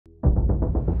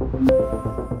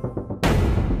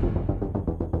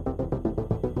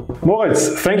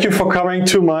Moritz, thank you for coming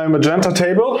to my Magenta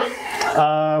table.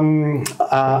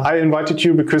 I invited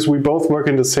you because we both work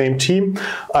in the same team.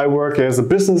 I work as a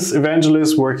business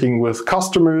evangelist, working with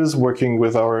customers, working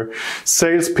with our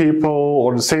salespeople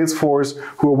or the sales force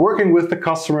who are working with the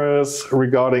customers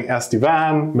regarding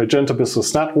SD-WAN,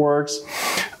 MagentaBusiness networks.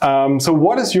 So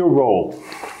what is your role?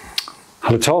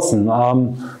 Hello,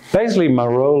 Thorsten. Basically, my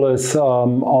role is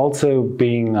also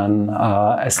being an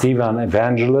SD-WAN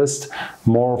evangelist,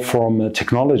 more from a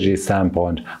technology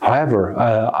standpoint. However,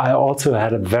 I also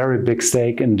had a very big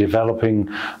stake in developing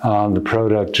the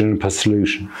product Juniper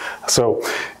Solution. So,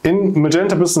 in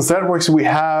MagentaBusiness Networks, we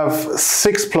have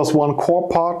 6+1 core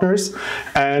partners,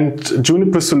 and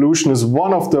Juniper Solution is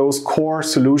one of those core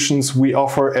solutions we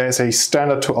offer as a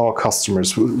standard to our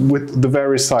customers, with the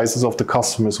various sizes of the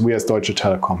customers we as Deutsche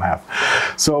Telekom have.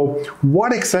 So,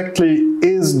 what exactly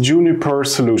is Juniper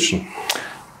Solution?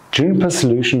 Juniper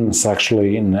Solution is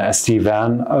actually an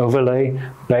SD-WAN overlay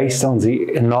based on the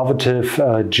innovative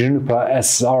Juniper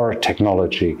SSR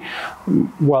technology.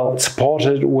 Well,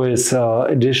 supported with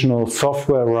additional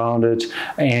software around it,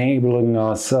 enabling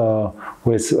us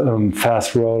with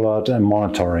fast rollout and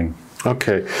monitoring.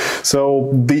 Okay, so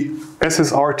the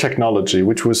SSR technology,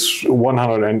 which was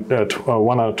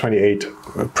 128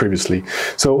 previously.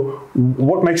 So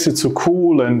what makes it so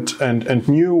cool and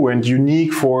new and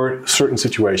unique for certain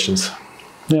situations?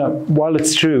 Yeah, well,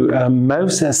 it's true.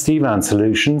 Most SD-WAN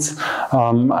solutions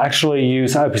actually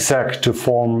use IPsec to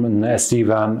form an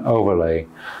SD-WAN overlay.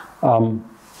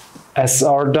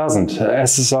 SSR doesn't.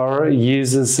 SSR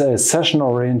uses a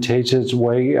session-orientated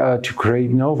way to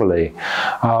create an overlay,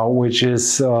 which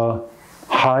is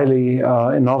highly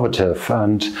innovative,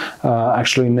 and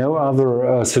actually no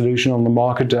other solution on the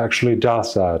market actually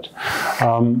does that.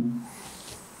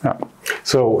 Yeah.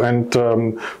 So, and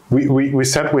we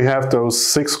said we have those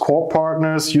 6 core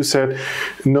partners. You said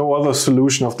no other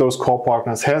solution of those core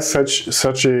partners has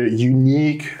such a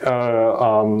unique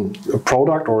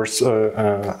product or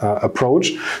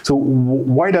approach. So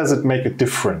why does it make a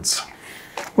difference?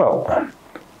 Well,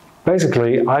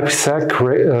 basically IPsec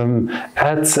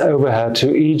adds overhead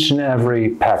to each and every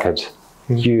packet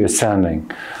you're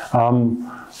sending.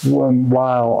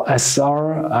 While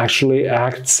SSR actually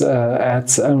adds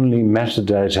only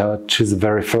metadata to the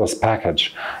very first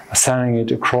package, sending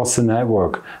it across the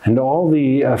network. And all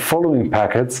the following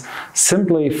packets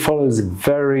simply follow the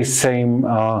very same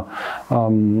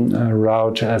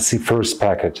route as the first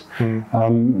packet.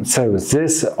 So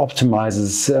this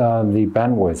optimizes the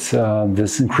bandwidth.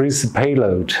 This increases the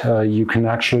payload you can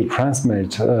actually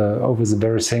transmit over the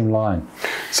very same line.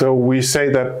 So we say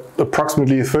that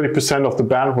approximately 30% of the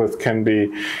bandwidth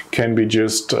can be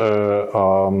just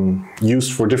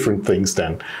used for different things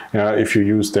then, if you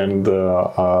use then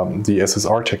the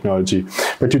SSR technology.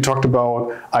 But you talked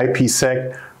about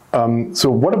IPsec.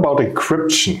 So what about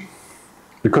encryption?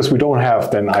 Because we don't have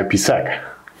then IPsec.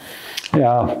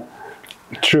 Yeah.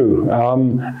 True.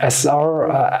 SSR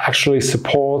actually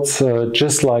supports,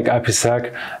 just like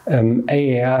IPsec,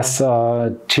 AES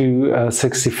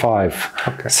 265.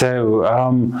 Okay. So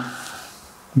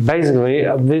basically,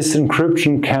 this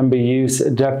encryption can be used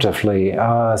adaptively.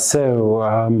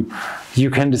 You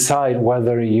can decide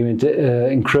whether you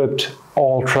encrypt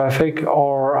all traffic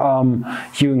or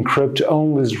you encrypt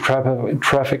only the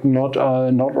traffic not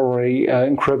already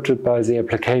encrypted by the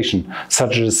application,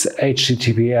 such as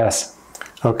HTTPS.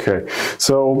 Okay,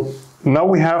 so now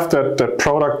we have that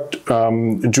product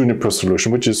Juniper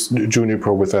Solution, which is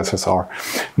Juniper with SSR.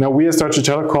 Now we as Deutsche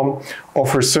Telekom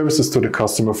offer services to the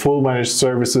customer, full managed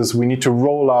services. We need to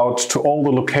roll out to all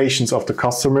the locations of the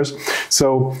customers.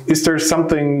 So is there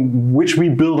something which we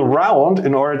build around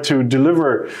in order to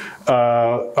deliver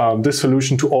this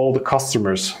solution to all the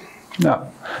customers? Yeah,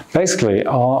 basically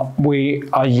we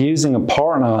are using a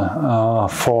partner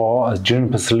for a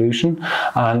Juniper Solution,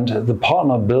 and the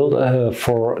partner built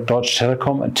for Deutsche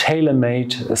Telekom a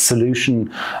tailor-made solution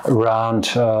around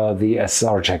the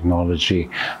SSR technology.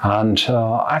 And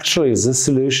actually this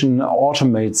solution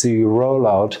automates the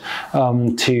rollout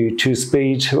to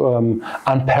speed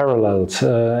unparalleled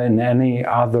in any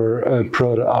other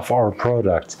of our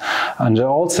products, and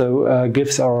also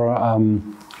gives our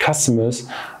customers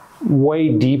way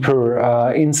deeper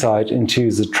insight into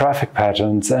the traffic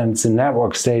patterns and the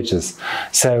network status.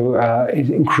 So it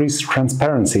increased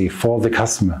transparency for the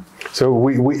customer. So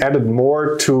we added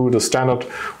more to the standard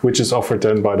which is offered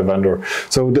then by the vendor.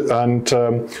 So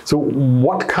so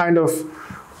what kind of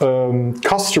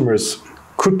customers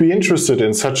could be interested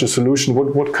in such a solution?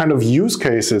 What kind of use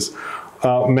cases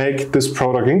make this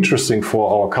product interesting for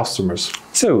our customers?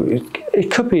 So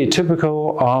it could be a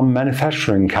typical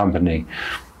manufacturing company,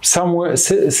 somewhere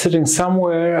sitting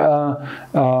somewhere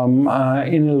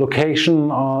in a location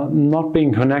not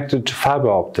being connected to fiber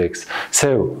optics.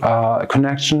 So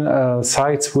connection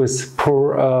sites with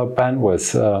poor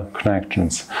bandwidth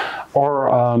connections, or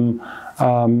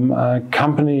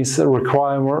companies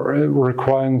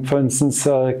requiring, for instance,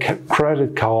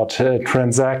 credit card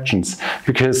transactions,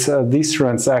 because these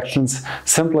transactions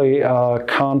simply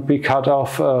can't be cut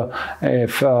off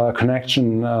if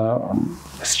connection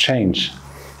is changed.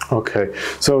 Okay,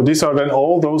 so these are then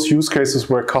all those use cases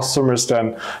where customers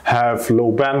then have low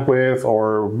bandwidth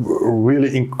or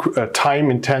really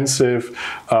time-intensive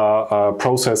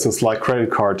processes like credit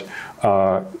card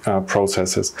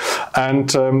processes.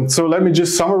 And so let me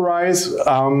just summarize.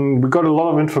 We got a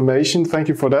lot of information. Thank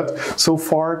you for that so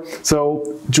far.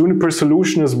 So Juniper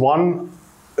solution is one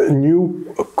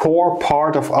new core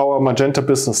part of our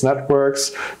MagentaBusiness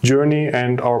Networks journey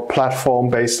and our platform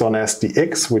based on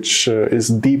SDX, which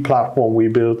is the platform we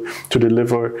built to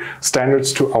deliver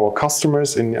standards to our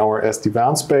customers in our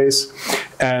SD-WAN space.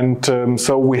 And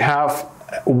so we have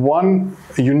one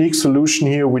unique solution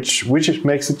here, which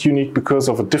makes it unique because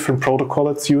of a different protocol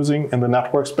it's using in the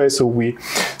network space. So we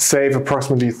save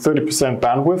approximately 30%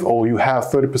 bandwidth, or you have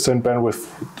 30% bandwidth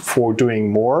for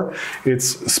doing more.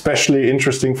 It's especially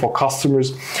interesting for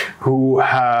customers who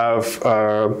have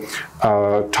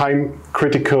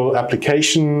time-critical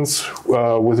applications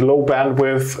with low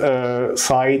bandwidth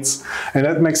sites, and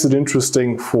that makes it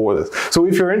interesting for this. So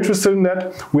if you're interested in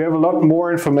that, we have a lot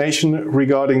more information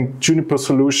regarding Juniper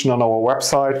solution on our website.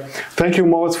 Thank you,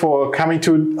 Moritz, for coming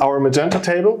to our Magenta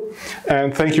table,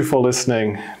 and thank you for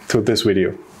listening to this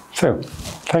video. So,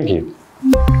 thank you.